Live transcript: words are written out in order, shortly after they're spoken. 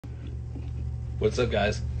What's up,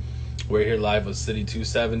 guys? We're here live with City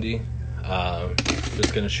 270.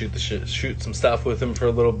 Just gonna shoot some stuff with him for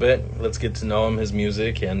a little bit. Let's get to know him, his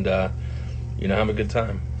music, and have a good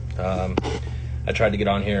time. I tried to get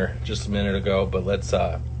on here just a minute ago, but let's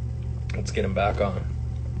get him back on.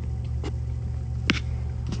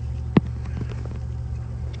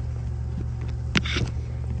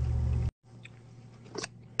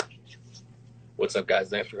 What's up, guys?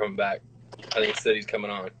 Thanks for coming back. I think City's coming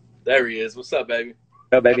on. There he is. What's up, baby?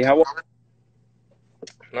 Hello, baby. How are you?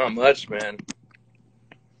 Not much, man.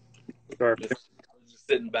 Sorry. Just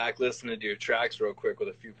sitting back listening to your tracks real quick with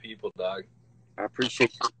a few people, dog. I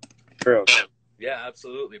appreciate you, girl. Yeah,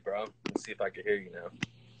 absolutely, bro. Let's see if I can hear you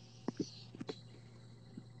now.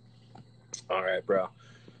 All right, bro.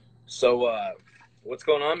 So, what's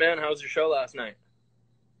going on, man? How was your show last night?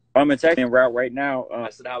 I'm attacking route right now.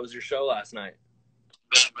 I said, how was your show last night?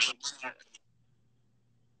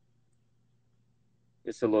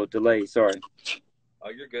 It's a little delay. Sorry. Oh,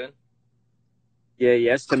 you're good. Yeah,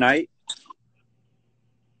 yes, tonight.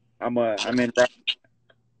 I'm in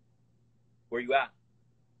Where you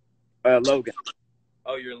at? Logan.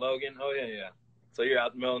 Oh, you're in Logan? Oh, yeah. So you're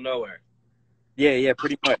out in the middle of nowhere. Yeah,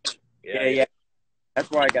 pretty much. Yeah. That's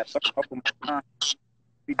why I got stuck up on my time.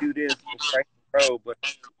 We do this right the road, but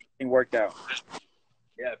it worked out.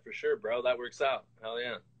 Yeah, for sure, bro. That works out. Hell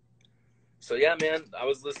yeah. So yeah, man, I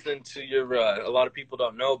was listening to your. A lot of people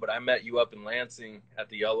don't know, but I met you up in Lansing at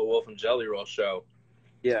the Yellow Wolf and Jelly Roll show.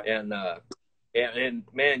 Yeah. And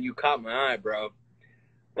man, you caught my eye, bro.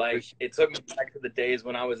 Like, it took me back to the days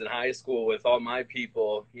when I was in high school with all my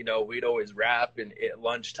people. You know, we'd always rap at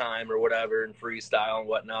lunchtime or whatever and freestyle and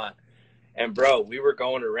whatnot. And bro, we were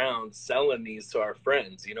going around selling these to our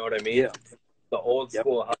friends. You know what I mean? Yeah. The old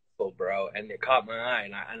school hustle, bro. And it caught my eye.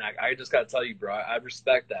 And I just got to tell you, bro, I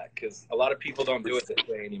respect that because a lot of people don't do it this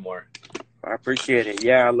way anymore. I appreciate it.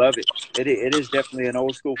 Yeah, I love it. It is definitely an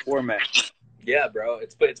old school format. Yeah, bro.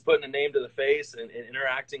 It's putting a name to the face and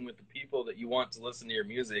interacting with the people that you want to listen to your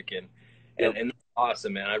music. And that's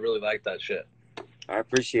awesome, man. I really like that shit. I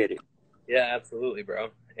appreciate it. Yeah, absolutely,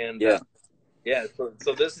 bro. And yeah.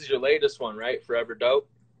 So this is your latest one, right? Forever Dope?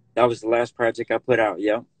 That was the last project I put out.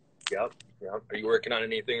 Yep. Are you working on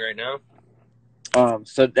anything right now?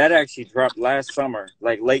 So that actually dropped last summer,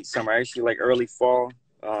 like late summer, actually like early fall,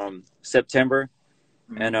 September.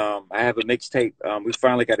 Mm-hmm. And I have a mixtape. We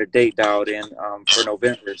finally got a date dialed in for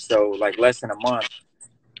November. So like less than a month.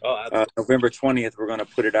 Oh, November 20th, we're going to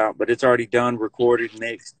put it out. But it's already done, recorded,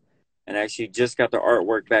 mixed. And actually just got the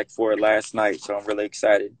artwork back for it last night. So I'm really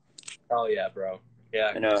excited. Oh, yeah, bro.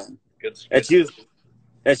 Yeah. And good.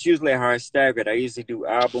 That's usually how I stagger it. I usually do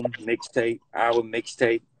album,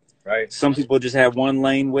 mixtape. Right. Some people just have one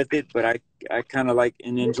lane with it, but I kind of like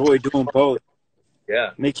and enjoy doing both.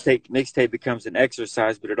 Yeah. Mixtape becomes an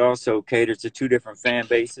exercise, but it also caters to two different fan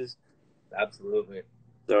bases. Absolutely.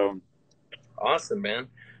 So awesome, man.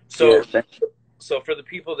 So yeah. So for the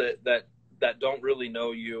people that don't really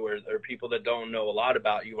know you or people that don't know a lot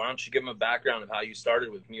about you, why don't you give them a background of how you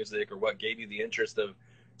started with music or what gave you the interest of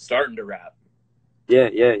starting to rap?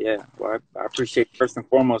 Yeah. Well, I appreciate first and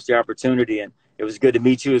foremost the opportunity, and it was good to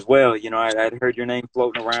meet you as well. You know, I'd heard your name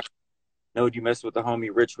floating around. Know you messed with the homie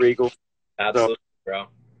Rich Regal. Absolutely, so bro.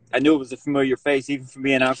 I knew it was a familiar face, even for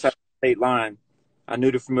being outside the state line. I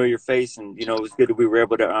knew the familiar face, and you know it was good that we were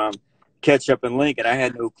able to catch up and link. And I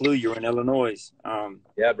had no clue you were in Illinois.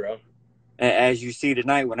 Yeah, bro. As you see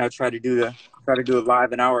tonight, when I try to do it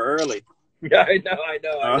live an hour early. Yeah, I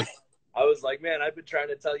know. I was like, man, I've been trying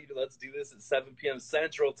to tell you let's do this at 7 p.m.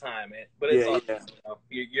 Central Time, but it's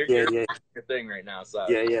you're your thing right now. So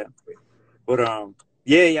yeah. But I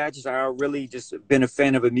really just been a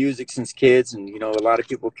fan of the music since kids, and you know a lot of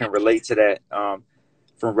people can relate to that.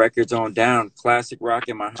 From records on down, classic rock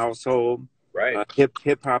in my household, right? Hip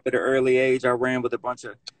hop at an early age. I ran with a bunch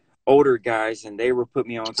of older guys, and they were put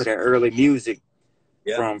me onto that early music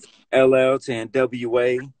from LL to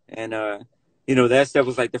NWA, and you know, that stuff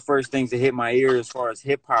was like the first things that hit my ear as far as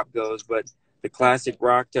hip hop goes. But the classic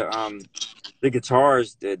rock to the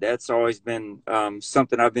guitars, that's always been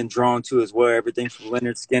something I've been drawn to as well. Everything from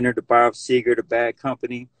Leonard Skinner to Bob Seger to Bad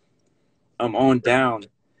Company, on down.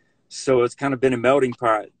 So it's kind of been a melting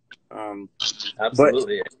pot.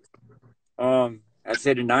 Absolutely. But I'd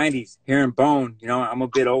say the 90s, hearing Bone, you know, I'm a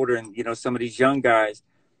bit older than, you know, some of these young guys.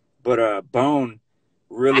 But Bone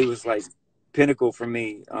really was like pinnacle for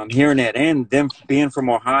me, hearing that, and them being from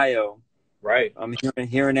Ohio, right?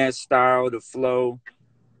 Hearing that style, the flow,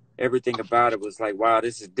 everything about it was like, wow,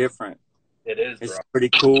 this is different. It is. It's pretty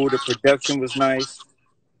cool. The production was nice,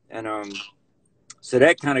 and so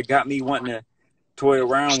that kind of got me wanting to toy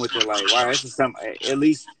around with it. Like, wow, this is something, at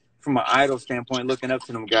least from an idol standpoint, looking up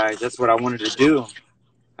to them guys, that's what I wanted to do.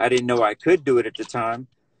 I didn't know I could do it at the time.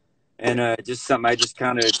 And just something I just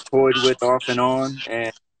kind of toyed with off and on.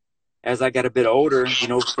 And as I got a bit older, you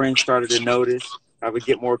know, friends started to notice. I would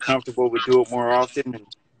get more comfortable, would do it more often, and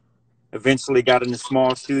eventually got into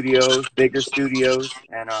small studios, bigger studios,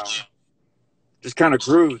 and just kind of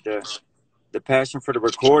grew the passion for the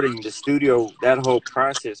recording, the studio. That whole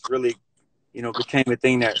process really, you know, became a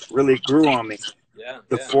thing that really grew on me. Yeah,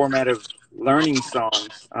 The yeah. format of learning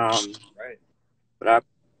songs. Right. But I'm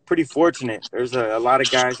pretty fortunate. There's a lot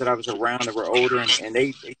of guys that I was around that were older, and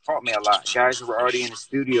they taught me a lot. Guys that were already in the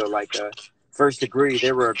studio, like First Degree.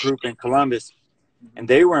 They were a group in Columbus, and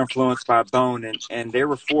they were influenced by Bone, and they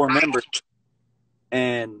were 4 members,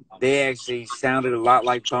 and they actually sounded a lot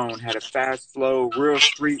like Bone. Had a fast flow, real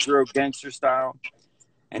street, real gangster style.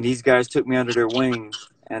 And these guys took me under their wings,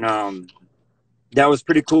 and that was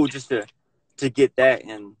pretty cool just to get that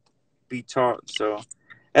and be taught. So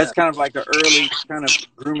that's kind of like an early kind of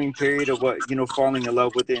grooming period of what, you know, falling in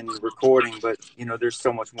love with it and recording. But, you know, there's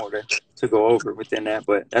so much more to go over within that.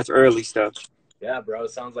 But that's early stuff. Yeah, bro.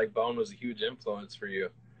 It sounds like Bone was a huge influence for you.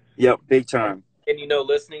 Yep, big time. And, you know,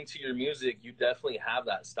 listening to your music, you definitely have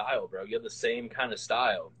that style, bro. You have the same kind of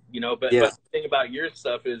style, you know. But the thing about your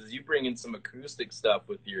stuff is you bring in some acoustic stuff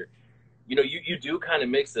with your, you know, you do kind of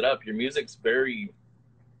mix it up. Your music's very,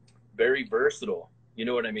 very versatile. You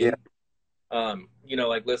know what I mean? Yeah. You know,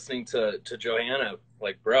 like listening to Johanna,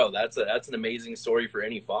 like, bro, that's an amazing story for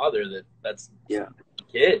any father that's a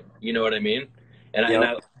kid. You know what I mean? And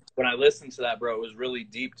when I listened to that, bro, it was really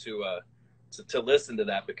deep to listen to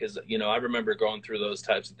that, because, you know, I remember going through those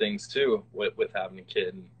types of things too with having a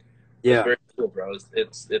kid. And it's very cool, bro.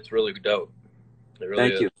 It's really dope. It really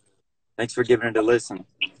Thank you. Thanks for giving it a listen.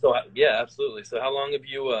 So yeah, absolutely. So how long have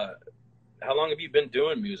you been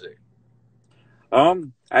doing music?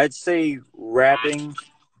 I'd say rapping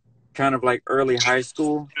kind of like early high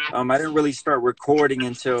school. I didn't really start recording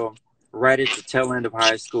until right at the tail end of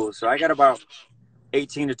high school. So I got about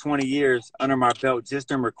 18 to 20 years under my belt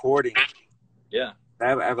just in recording. Yeah. I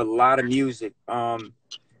have a lot of music.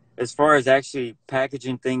 As far as actually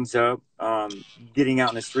packaging things up, getting out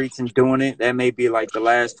in the streets and doing it, that may be like the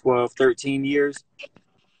last 12, 13 years.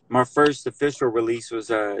 My first official release was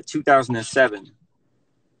 2007.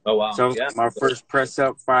 Oh, wow. So my first press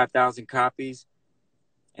up, 5,000 copies.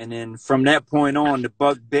 And then from that point on, the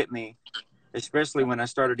bug bit me, especially when I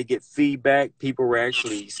started to get feedback. People were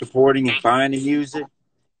actually supporting and buying the music.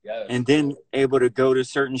 Yes. And then able to go to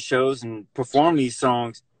certain shows and perform these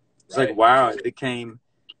songs. It's like, wow, it became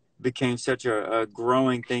such a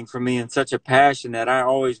growing thing for me, and such a passion that I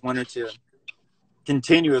always wanted to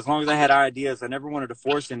continue. As long as I had ideas, I never wanted to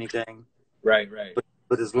force anything. Right.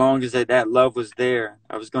 But as long as that love was there,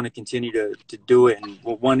 I was going to continue to do it, and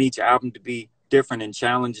want each album to be different and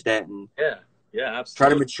challenge that, and absolutely. try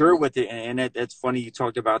to mature with it. And that's funny you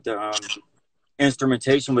talked about the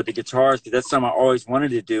instrumentation with the guitars, because that's something I always wanted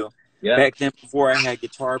to do. Back then, before I had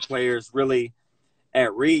guitar players really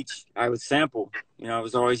at reach, I would sample. You know, I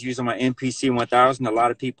was always using my MPC 1000. A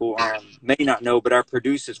lot of people may not know, but I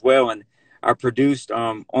produce as well, and I produced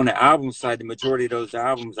on the album side the majority of those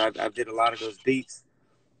albums. I did a lot of those beats.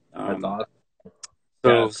 That's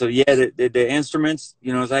awesome. So yeah, the instruments,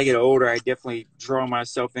 you know, as I get older, I definitely draw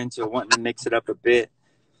myself into wanting to mix it up a bit.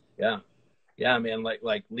 Yeah, man. Like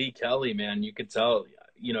Lee Kelly, man. You could tell,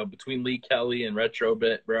 you know, between Lee Kelly and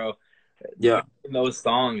Retrobit, bro. Yeah. In those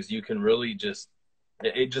songs, you can really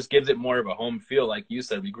it just gives it more of a home feel. Like you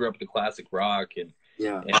said, we grew up with classic rock and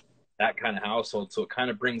that kind of household, so it kind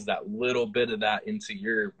of brings that little bit of that into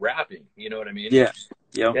your rapping. You know what I mean? Yeah,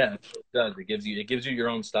 it does. It gives you your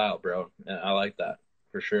own style, bro. I like that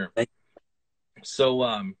for sure.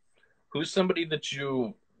 So, who's somebody that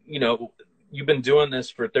you know, you've been doing this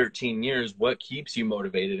for 13 years. What keeps you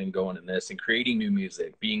motivated and going in this and creating new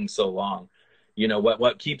music, being so long? You know,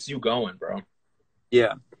 what keeps you going, bro?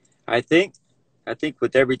 Yeah, I think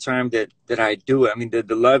with every time that I do it, I mean,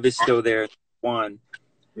 the love is still there, one.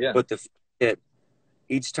 Yeah. But the fact that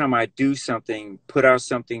each time I do something, put out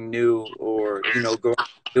something new, or, you know, go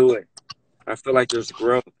do it, I feel like there's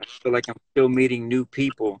growth. I feel like I'm still meeting new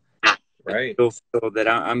people. Right. I still feel that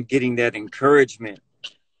I'm getting that encouragement.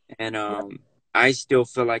 And I still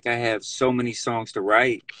feel like I have so many songs to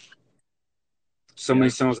write. So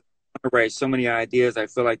many songs to write, so many ideas. I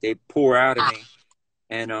feel like they pour out of me.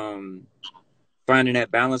 And finding that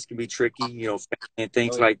balance can be tricky, you know, and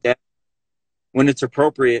things like that. When it's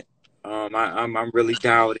appropriate, I'm really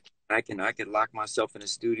dialed in. I can lock myself in a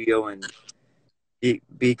studio and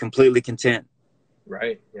be completely content.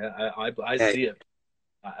 Right. Yeah, I see it.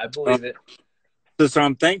 I Um, believe it. so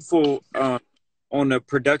I'm thankful on the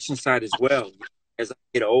production side as well. As I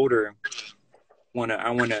get older, I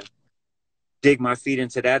wanna dig my feet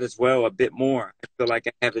into that as well a bit more. I feel like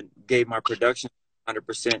I haven't gave my production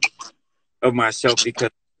 100% of myself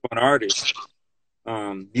because I'm an artist.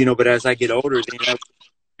 But as I get older, then that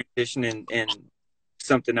transition and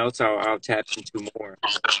something else I'll tap into more.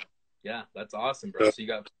 Yeah, that's awesome, bro. So So you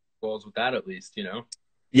got goals with that at least, you know?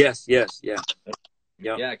 yes, yes, yeah,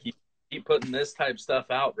 yeah. Yeah, keep putting this type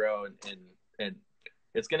stuff out, bro, and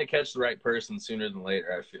it's gonna catch the right person sooner than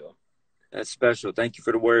later, I feel. That's special. Thank you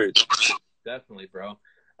for the words. Definitely, bro.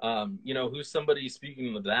 Who's somebody,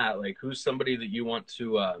 speaking of that, like who's somebody that you want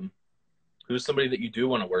to who's somebody that you do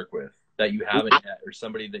want to work with that you haven't yet, or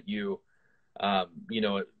somebody that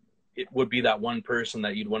it would be that one person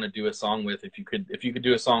that you'd want to do a song with if you could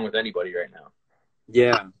do a song with anybody right now.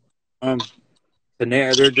 Yeah.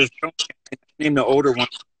 There's name the older one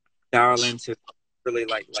dial into really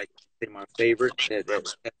like my favorite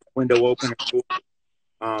that window opener.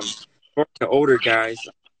 For the older guys,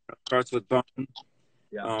 starts with Bone,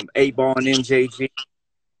 Yeah. 8 Ball and MJG,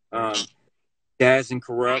 Daz and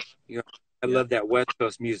Corrupt. I Yeah. love that West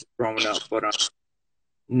Coast music growing up, but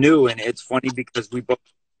new, and it's funny because we both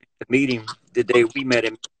the meeting the day we met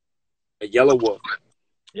him, a Yellow Wolf,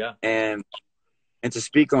 Yeah. and to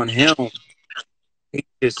speak on him,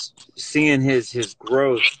 just seeing his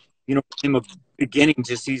growth. In the beginning,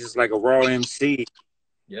 he's just like a raw MC,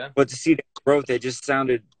 Yeah. but to see that growth, that just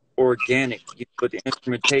sounded organic. But the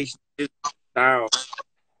instrumentation, his style,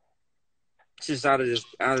 it's just out of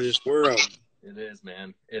this world. It is,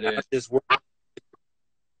 man. It Out is. of this world.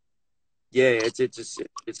 Yeah,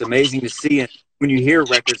 it's amazing to see. And when you hear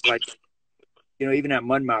records like even at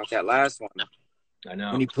Mudmouth, that last one, I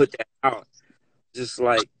know. when he put that out, just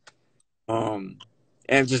like and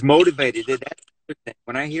just motivated. That's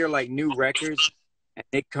when I hear like new records and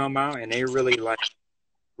they come out and they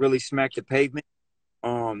really smack the pavement.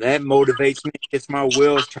 That motivates me. It's my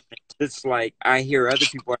wheels turning. It's like I hear other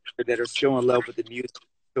people out there that are still in love with the music,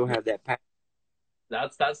 still Yeah. have that passion.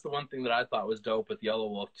 That's the one thing that I thought was dope with Yellow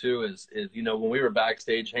Wolf too is when we were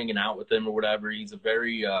backstage hanging out with him or whatever, he's a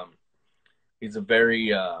very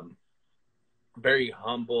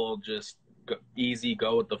humble, just easy,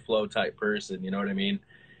 go with the flow type person. You know what I mean?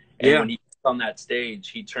 And Yeah, when he gets on that stage,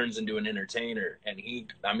 he turns into an entertainer, and he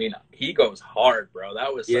goes hard, bro.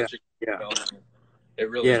 That was yeah, such a yeah, show, man. It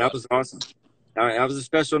really yeah. That was. was awesome. That was a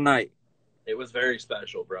special night. It was very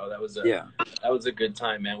special, bro. Yeah, That was a good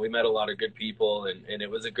time, man. We met a lot of good people, and it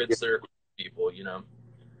was a good yeah, circle of people, you know.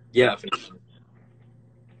 yeah, Definitely.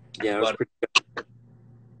 yeah. It was But pretty good.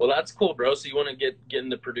 well, that's cool, bro. So you want to get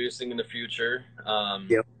into producing in the future?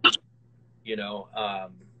 Yeah. You know,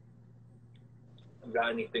 you got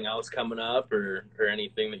anything else coming up, or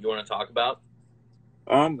anything that you want to talk about?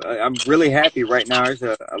 I'm really happy right now. There's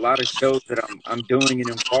a lot of shows that I'm doing and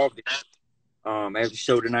involved in. I have a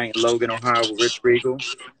show tonight in Logan, Ohio with Rich Regal.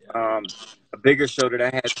 Yeah. A bigger show that I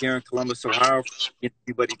have here in Columbus, Ohio.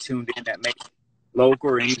 Anybody tuned in that may local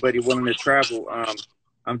or anybody willing to travel.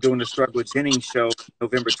 I'm doing the Struggle Jennings show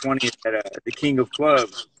November 20th at the King of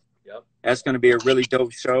Clubs. Yep. That's going to be a really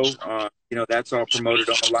dope show. That's all promoted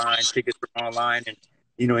online. Tickets are online, and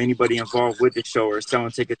anybody involved with the show are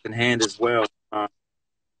selling tickets in hand as well.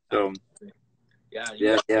 So Yeah, you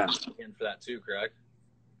yeah, got yeah, in for that too, correct?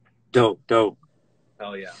 dope.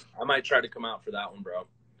 Hell yeah, I might try to come out for that one, bro.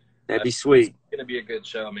 That'd That's be sweet. gonna be a good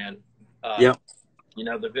show, man. Yep.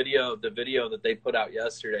 The video that they put out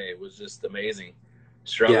yesterday was just amazing.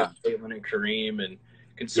 Struggle, Yeah. Caitlin and Kareem, and Yep.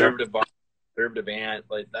 conservative aunt.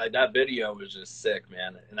 Like that video was just sick,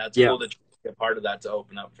 man. And that's Yeah. cool that you be a part of that to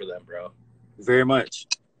open up for them, bro. Very much.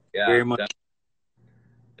 Yeah, Very much.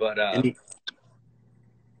 but Any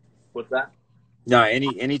what's that? no,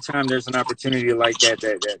 anytime there's an opportunity like that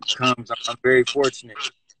comes, I'm very fortunate.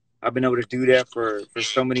 I've been able to do that for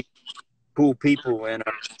so many cool people, and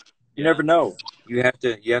you never know. You have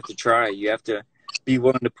to try. You have to be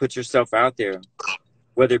willing to put yourself out there,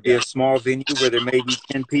 whether it be Yeah, a small venue where there may be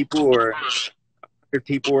 10 people or 100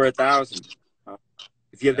 people or 1,000.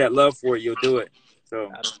 If you have yeah. that love for it, you'll do it.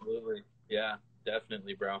 So Absolutely. Yeah,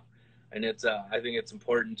 definitely, bro. And I think it's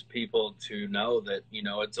important to people to know that,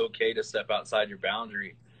 it's okay to step outside your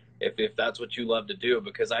boundary if that's what you love to do.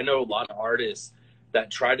 Because I know a lot of artists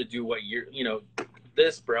that try to do what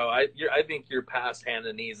this, bro, I think you're past hand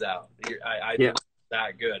and knees out. I yeah, think it's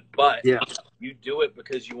that good. But yeah, you do it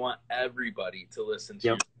because you want everybody to listen to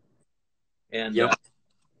yep, you. And, yep,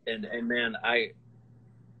 and man, I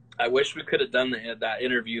I wish we could have done that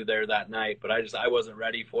interview there that night, but I wasn't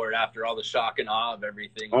ready for it after all the shock and awe of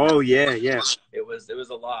everything. Oh yeah, yeah. It was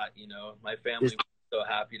a lot, you know. My family Just, was so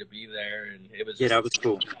happy to be there, and it was yeah, just that was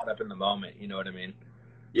cool. caught up in the moment. You know what I mean?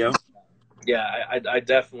 Yeah. Yeah, I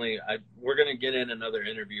definitely we're gonna get in another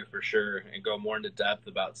interview for sure and go more into depth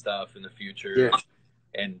about stuff in the future. Yeah.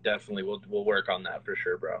 And definitely we'll work on that for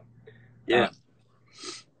sure, bro. Yeah.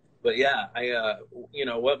 But yeah, you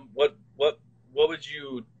know, what would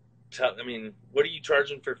you tell? I mean, what are you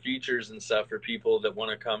charging for features and stuff for people that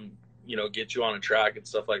want to come, you know, get you on a track and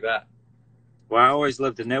stuff like that? Well, I always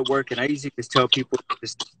love to network, and I usually just tell people,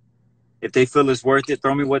 just, if they feel it's worth it,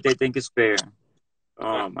 throw me what they think is fair.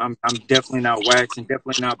 I'm definitely not waxing,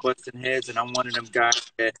 definitely not busting heads, and I'm one of them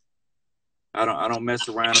guys that I don't mess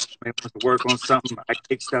around. If I want to work on something, I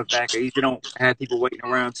kick stuff back. I usually don't have people waiting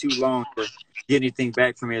around too long to get anything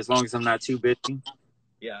back from me, as long as I'm not too busy.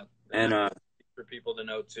 Yeah, and for people to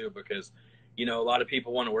know too, because you know a lot of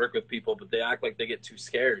people want to work with people, but they act like they get too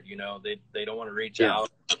scared. You know, they don't want to reach out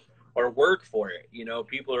or work for it. You know,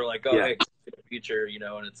 people are like, oh, hey, feature, you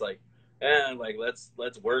know, and it's like, like let's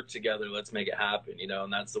work together, let's make it happen. You know,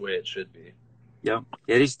 and that's the way it should be. Yeah.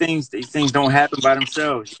 These things don't happen by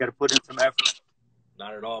themselves. You got to put in some effort.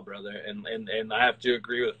 Not at all, brother. And I have to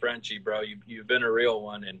agree with Frenchie, bro. You've been a real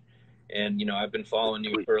one, and you know I've been following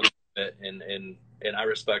you for a little bit, and I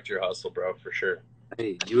respect your hustle, bro, for sure.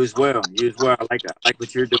 Hey, you as well. You as well. I like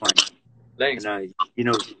what you're doing. Thanks. And you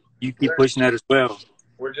know, you keep pushing that as well.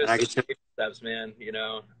 We're just steps, man. You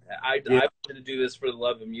know, I wanted to do this for the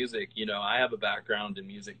love of music. You know, I have a background in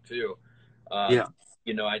music too.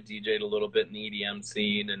 You know, I DJ'd a little bit in the EDM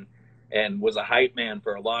scene and was a hype man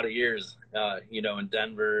for a lot of years. You know, in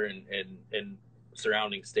Denver and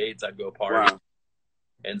surrounding states, I'd go party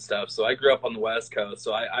and stuff. So I grew up on the West Coast.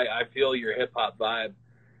 So I feel your hip hop vibe.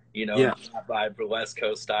 You know, that vibe for West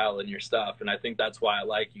Coast style in your stuff, and I think that's why I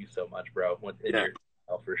like you so much, bro. In your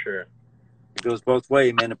style, for sure. It goes both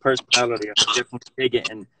ways, man. The personality, I definitely dig it,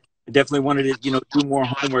 and I definitely wanted to, you know, do more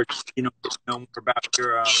homework, you know more about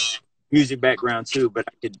your music background too. But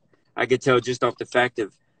I could tell just off the fact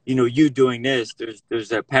of, you know, you doing this,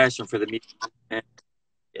 there's a passion for the music, and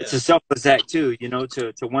it's a selfless act too, you know,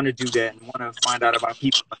 to want to do that and want to find out about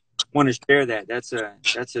people, want to share that. That's a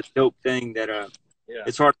dope thing that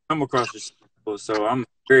it's hard to come across with people. So I'm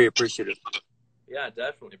very appreciative. Yeah,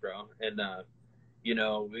 definitely, bro. And you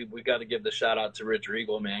know, we got to give the shout out to Rich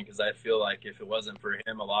Regal, man, because I feel like if it wasn't for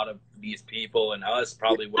him, a lot of these people and us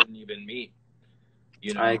probably wouldn't even meet.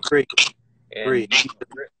 You know, I agree. And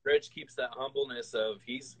Rich keeps that humbleness of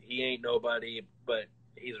he ain't nobody, but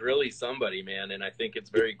he's really somebody, man. And I think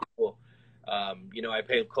it's very cool. You know, I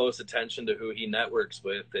pay close attention to who he networks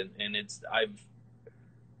with, and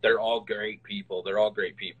they're all great people. They're all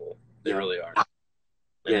great people. They really are.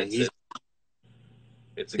 And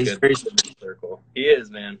it's a good circle. He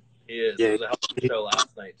is, man. He is. It was a hell of a show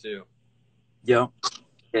last night too. Yeah,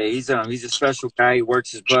 he's a special guy. He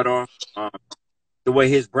works his butt off. The way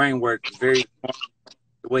his brain works is very smart.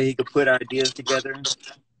 The way he could put ideas together.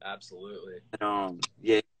 Absolutely.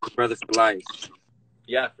 Brother for life.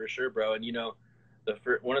 Yeah, for sure, bro. And you know,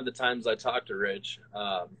 one of the times I talked to Rich,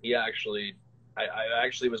 he actually, I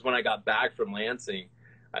actually was when I got back from Lansing.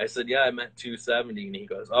 I said, yeah, I met 270, and he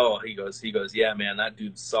goes, yeah, man, that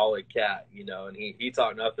dude's solid cat, you know, and he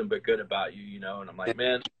talked nothing but good about you, you know, and I'm like,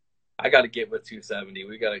 man, I got to get with 270.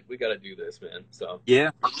 We got to do this, man. So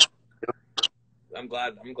I'm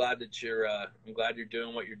glad that you're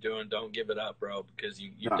doing what you're doing. Don't give it up, bro, because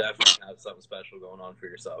you definitely have something special going on for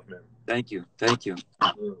yourself, man. Thank you.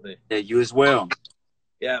 Absolutely. Yeah, you as well.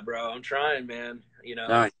 Yeah, bro, I'm trying, man. You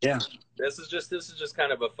know, this is just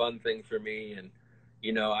kind of a fun thing for me, and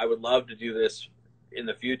you know, I would love to do this in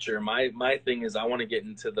the future. My thing is I want to get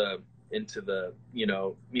into the you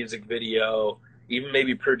know, music video, even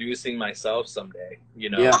maybe producing myself someday, you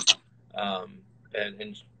know.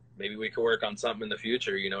 And maybe we could work on something in the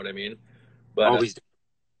future, you know what I mean? But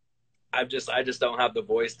I just don't have the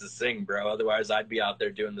voice to sing, bro. Otherwise I'd be out there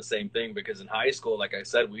doing the same thing, because in high school, like I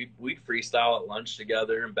said, we freestyle at lunch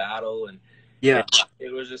together and battle, and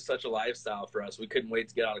it was just such a lifestyle for us. We couldn't wait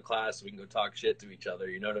to get out of class so we can go talk shit to each other.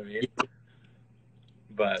 You know what I mean?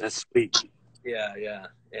 But that's sweet. Yeah.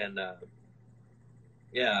 And I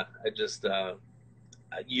just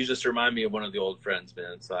you just remind me of one of the old friends,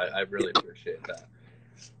 man. So I really appreciate that.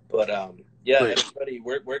 But everybody,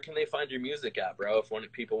 where can they find your music at, bro? If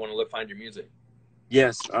people want to find your music.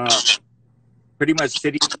 Yes, pretty much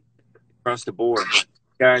city across the board.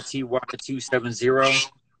 Guy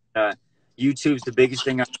TY270. YouTube's the biggest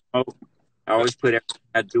thing I promote. I always put everything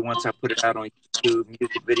I do once I put it out on YouTube,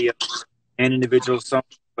 music videos and individual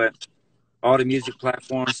songs. but all the music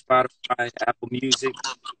platforms, Spotify, Apple Music,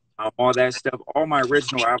 all that stuff. All my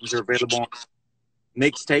original albums are available on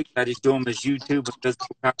mixtapes. I just do them as YouTube and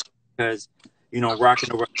physical copy because, you know,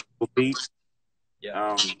 rocking over beats.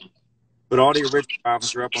 Yeah. But all the original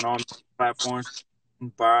albums are up on all platforms.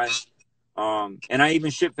 Buy. And I even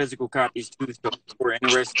ship physical copies too. So if we're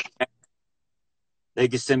interested, they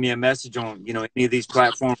can send me a message on, you know, any of these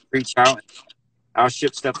platforms, reach out. And I'll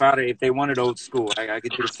ship stuff out. If they wanted old school, I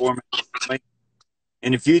could do the format.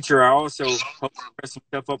 In the future, I also hope to press some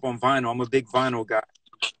stuff up on vinyl. I'm a big vinyl guy.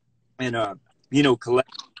 And, you know, collect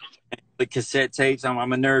the cassette tapes. I'm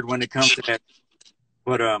a nerd when it comes to that.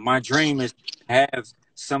 But my dream is to have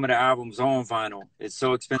some of the albums on vinyl. It's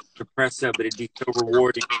so expensive to press up, but it'd be so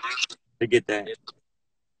rewarding to get that. It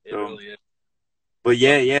really is. But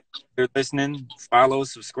yeah, if you're listening, follow,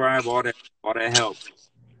 subscribe, all that helps.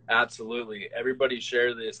 Absolutely. Everybody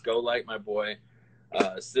share this. Go like my boy,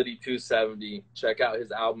 City 270. Check out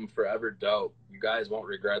his album Forever Dope. You guys won't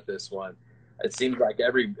regret this one. It seems like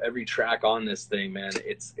every track on this thing, man,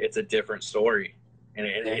 it's a different story, and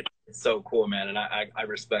it's so cool, man. And I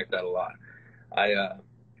respect that a lot. I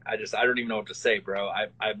don't even know what to say, bro.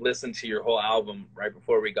 I've listened to your whole album right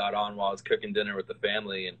before we got on while I was cooking dinner with the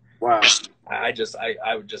family, and wow, you just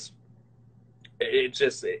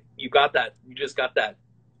got that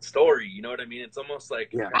story. You know what I mean? It's almost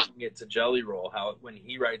like comparing it to Jelly Roll. How when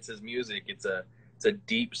he writes his music, it's a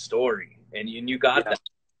deep story, and you got that.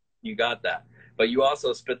 You got that, but you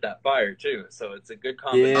also spit that fire too. So it's a good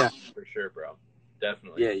combination for sure, bro.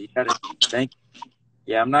 Definitely. Yeah, you gotta thank you.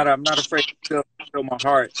 Yeah, I'm not afraid to feel my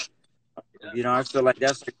heart. Yeah. You know, I feel like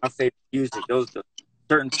that's like my favorite music. Those the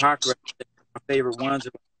certain talk records, my favorite ones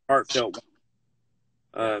are heartfelt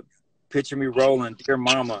ones. Picture Me Rolling, Dear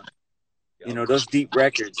Mama. You know, those deep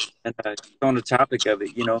records. And on the topic of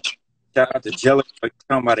it, you know, shout out to Jelly, like,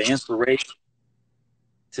 talking about the inspiration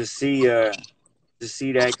to see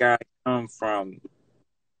that guy come from.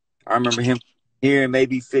 I remember him hearing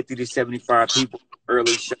maybe 50 to 75 people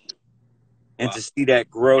early show, and to see that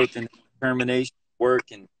growth and determination,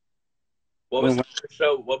 work. And what was the first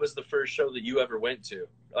show? What was the first show that you ever went to,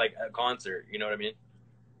 like a concert? You know what I mean?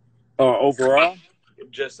 Overall,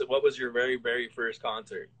 just what was your very, very first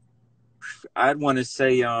concert? I'd want to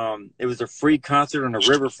say it was a free concert on the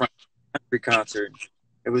Riverfront country concert.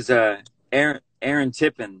 It was Aaron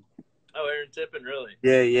Tippin. Oh, Aaron Tippin, really?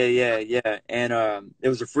 Yeah. And it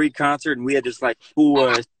was a free concert, and we had this like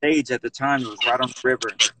cool stage at the time. It was right on the river,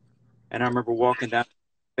 and I remember walking down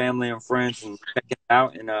with family and friends and checking it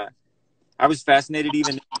out. And I was fascinated,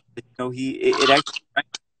 even you know it actually,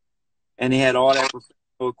 and he had all that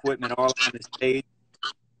professional equipment all on the stage.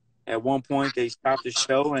 At one point, they stopped the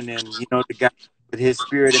show, and then you know the guy with his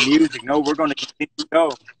spirit of music, no, we're going to continue to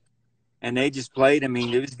go, and they just played. I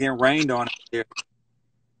mean, it was getting rained on out there.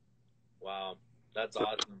 Wow, that's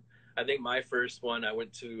awesome. I think my first one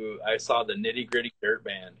I saw the Nitty Gritty Dirt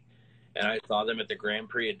Band, and I saw them at the Grand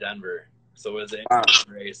Prix of Denver. So it was an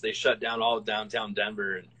race. They shut down all of downtown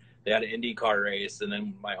Denver, and they had an IndyCar race. And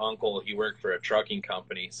then my uncle, he worked for a trucking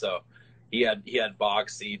company, so he had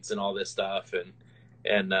box seats and all this stuff. And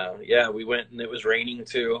we went, and it was raining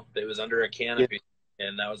too. It was under a canopy,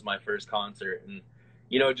 and that was my first concert. And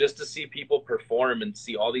you know, just to see people perform and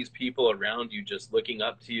see all these people around you just looking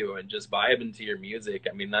up to you and just vibing to your music.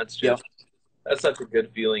 I mean, that's just that's such a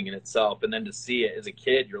good feeling in itself. And then to see it as a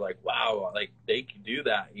kid, you're like, wow, like they can do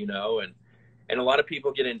that, you know. And a lot of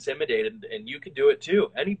people get intimidated, and you can do it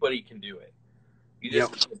too. Anybody can do it. You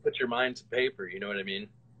just put your mind to paper. You know what I mean?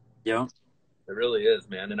 Yeah. It really is,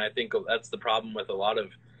 man. And I think that's the problem with a lot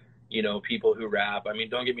of, you know, people who rap. I mean,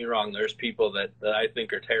 don't get me wrong. There's people that I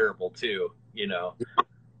think are terrible too, you know.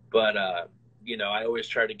 But, you know, I always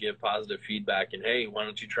try to give positive feedback and, hey, why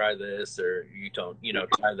don't you try this? Or you don't, you know,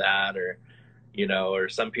 try that. Or, you know, or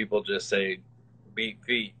some people just say beat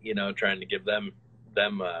feet, you know, trying to give them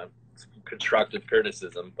constructive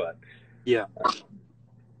criticism. But, you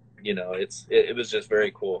know, it was just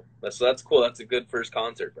very cool. So that's cool. That's a good first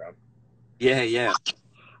concert, bro. Yeah.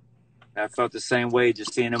 I felt the same way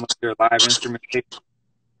just seeing them with their live instrumentation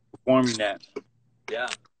performing that. Yeah.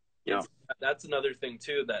 That's another thing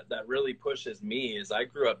too that really pushes me is I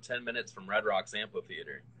grew up 10 minutes from Red Rocks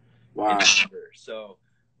Amphitheater. Wow. So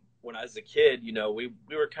when I was a kid, you know, we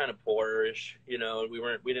were kind of poorish, you know,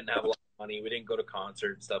 we didn't have a lot of money. We didn't go to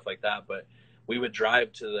concerts, stuff like that, but we would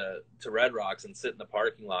drive to Red Rocks and sit in the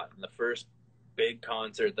parking lot. And the first big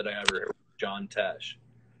concert that I ever heard was John Tesh.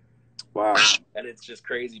 Wow. And it's just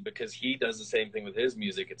crazy because he does the same thing with his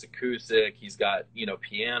music. It's acoustic. He's got, you know,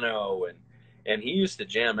 piano, and he used to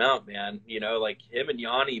jam out, man. You know, like him and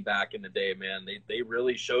Yanni back in the day, man. They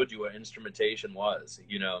really showed you what instrumentation was.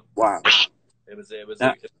 You know, Wow. it was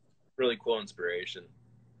Now, a really cool inspiration.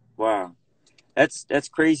 wow. That's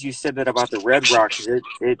crazy you said that about the Red Rocks.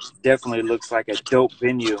 It definitely looks like a dope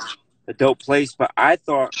venue, a dope place. But I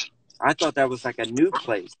thought that was like a new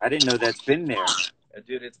place. I didn't know that's been there.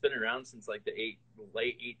 Dude, it's been around since like the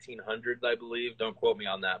late 1800s, I believe. Don't quote me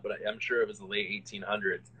on that, but I'm sure it was the late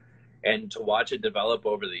 1800s. And to watch it develop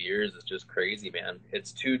over the years is just crazy, man.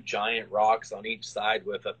 It's two giant rocks on each side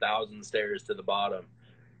with 1,000 stairs to the bottom,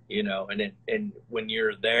 you know. And when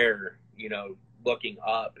you're there, you know, looking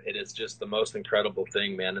up, it is just the most incredible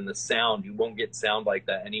thing, man. And the sound, you won't get sound like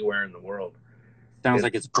that anywhere in the world. Sounds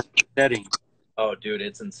like it's a perfect setting. Oh, dude,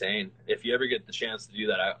 it's insane. If you ever get the chance to do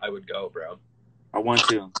that, I would go, bro. I want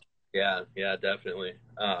to. Yeah, yeah, definitely.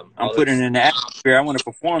 I'm putting in the atmosphere. I want to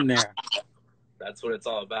perform there. That's what it's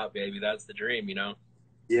all about, baby. That's the dream, you know.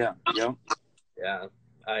 Yeah, yeah. Yeah,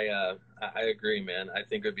 I agree, man. I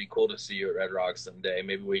think it'd be cool to see you at Red Rocks someday.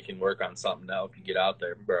 Maybe we can work on something to help you get out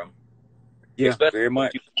there, bro. Yeah, Especially very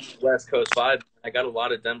much. West Coast Five. I got a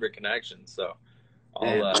lot of Denver connections, so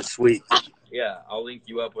That's sweet. Yeah, I'll link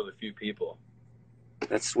you up with a few people.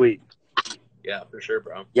 That's sweet. Yeah, for sure,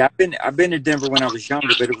 bro. Yeah, I've been to Denver when I was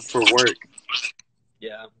younger, but it was for work.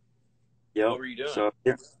 Yeah. Yeah. What were you doing? So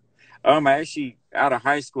yeah. I actually out of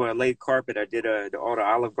high school I laid carpet. I did all the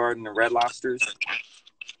Olive Garden and Red Lobsters.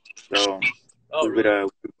 So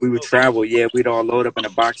we would travel. Yeah, we'd all load up in a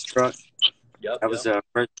box truck. Yep. That was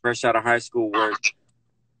fresh out of high school work.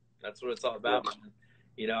 That's what it's all about, man.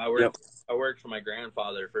 You know, I worked for my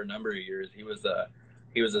grandfather for a number of years. He was a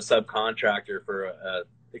subcontractor for a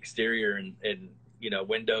exterior and you know,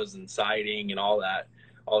 windows and siding and all that,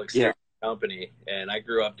 all exterior company. And I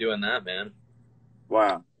grew up doing that, man.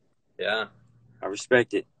 Wow. Yeah. I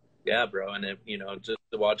respect it. Yeah, bro. And you know, just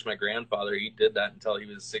to watch my grandfather, he did that until he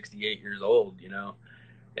was 68 years old, you know,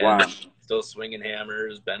 and still swinging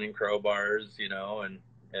hammers, bending crowbars, you know, and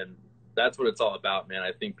that's what it's all about, man.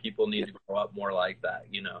 I think people need to grow up more like that,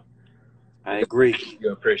 you know. I agree.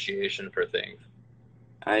 Your appreciation for things.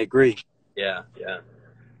 I agree. Yeah, yeah.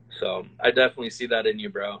 So I definitely see that in you,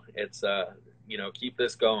 bro. It's you know, keep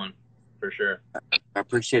this going for sure. I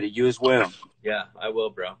appreciate it. You as well. Yeah, I will,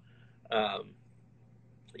 bro.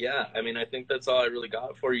 Yeah, I mean, I think that's all I really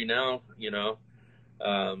got for you now. You know,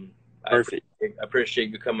 Perfect. I appreciate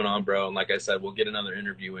you coming on, bro. And like I said, we'll get another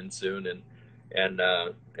interview in soon, and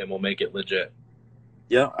we'll make it legit.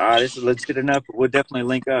 Yeah, this is legit enough. We'll definitely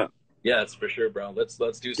link up. Yes, for sure, bro. Let's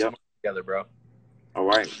do some together, bro. All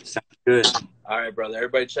right, sounds good. All right, brother.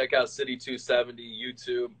 Everybody, check out City 270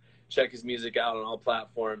 YouTube. Check his music out on all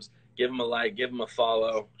platforms. Give him a like, give him a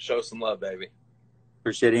follow. Show some love, baby.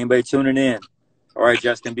 Appreciate anybody tuning in. All right,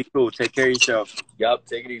 Justin, be cool. Take care of yourself. Yup.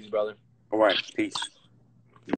 Take it easy, brother. All right. Peace.